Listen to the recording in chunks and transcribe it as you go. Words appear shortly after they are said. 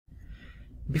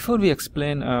Before we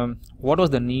explain what was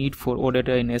the need for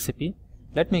OData in SAP,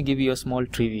 let me give you a small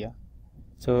trivia.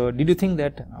 So, did you think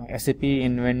that SAP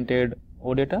invented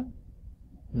OData?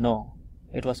 No,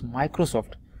 it was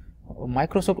Microsoft.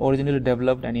 Microsoft originally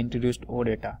developed and introduced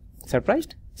OData.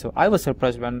 Surprised? So I was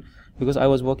surprised because I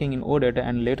was working in OData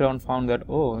and later on found that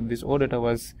this OData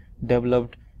was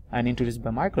developed and introduced by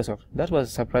Microsoft. That was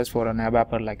a surprise for an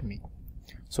ABAPer like me.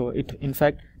 So it, in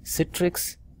fact,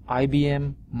 Citrix,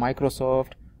 IBM,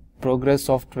 Microsoft, Progress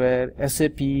Software,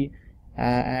 SAP,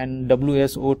 and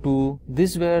WSO2.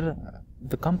 These were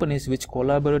the companies which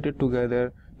collaborated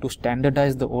together to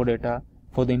standardize the OData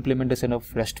for the implementation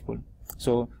of RESTful.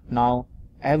 So now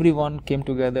everyone came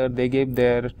together, they gave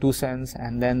their 2 cents,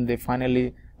 and then they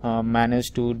finally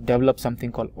managed to develop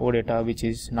something called OData, which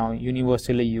is now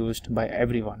universally used by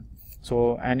everyone.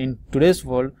 So, and in today's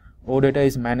world, OData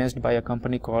is managed by a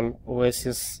company called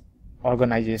Oasis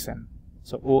Organization.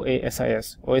 So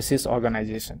OASIS, Oasis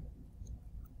Organization.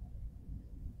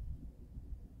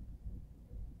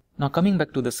 Now coming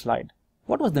back to the slide,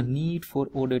 what was the need for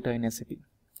OData in SAP?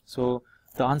 So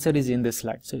the answer is in this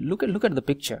slide. So look at the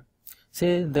picture.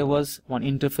 Say there was one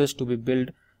interface to be built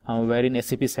wherein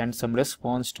SAP sends some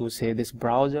response to, say, this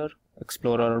browser,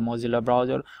 Explorer or Mozilla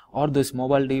browser, or this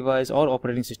mobile device or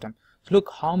operating system. So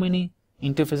look how many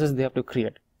interfaces they have to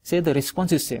create. Say the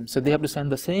response is same, so they have to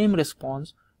send the same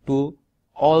response to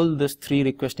all these 3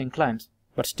 requesting clients,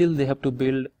 but still they have to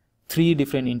build 3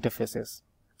 different interfaces.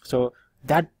 So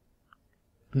that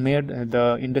made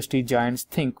the industry giants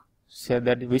think, said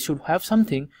that we should have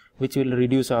something which will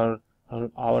reduce our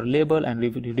labor and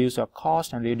reduce our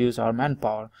cost and reduce our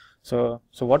manpower. So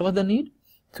what was the need?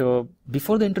 So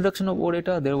before the introduction of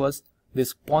OData, there was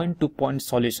this point-to-point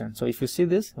solution. So if you see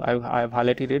this, I have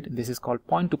highlighted it. This is called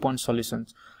point-to-point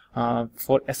solutions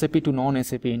for SAP to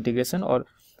non-SAP integration or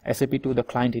SAP to the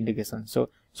client integration. So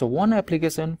one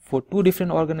application for 2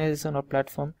 different organization or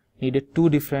platform needed 2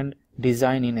 different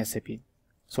design in SAP.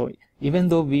 So even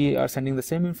though we are sending the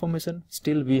same information,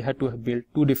 still we had to build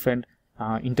 2 different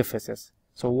interfaces.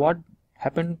 So what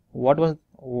happened? What was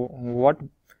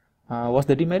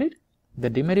the demerit? The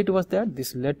demerit was that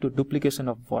this led to duplication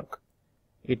of work.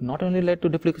 It not only led to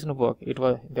duplication of work,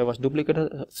 there was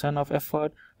duplication of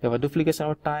effort, there was duplication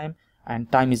of time,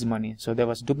 and time is money. So there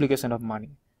was duplication of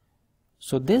money.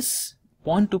 So this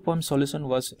point-to-point solution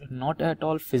was not at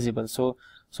all feasible. So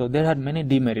there had many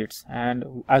demerits,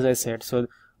 and as I said,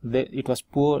 it was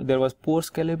poor. There was poor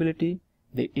scalability.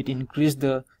 It increased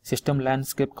the system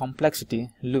landscape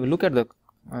complexity. Look at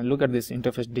this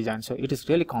interface design. So it is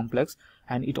really complex,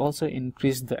 and it also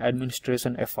increased the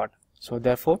administration effort. So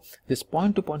therefore, this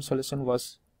point-to-point solution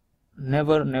was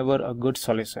never a good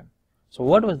solution. So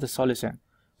what was the solution?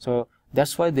 So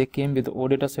that's why they came with the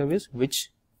OData service,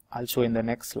 which I'll show in the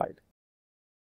next slide.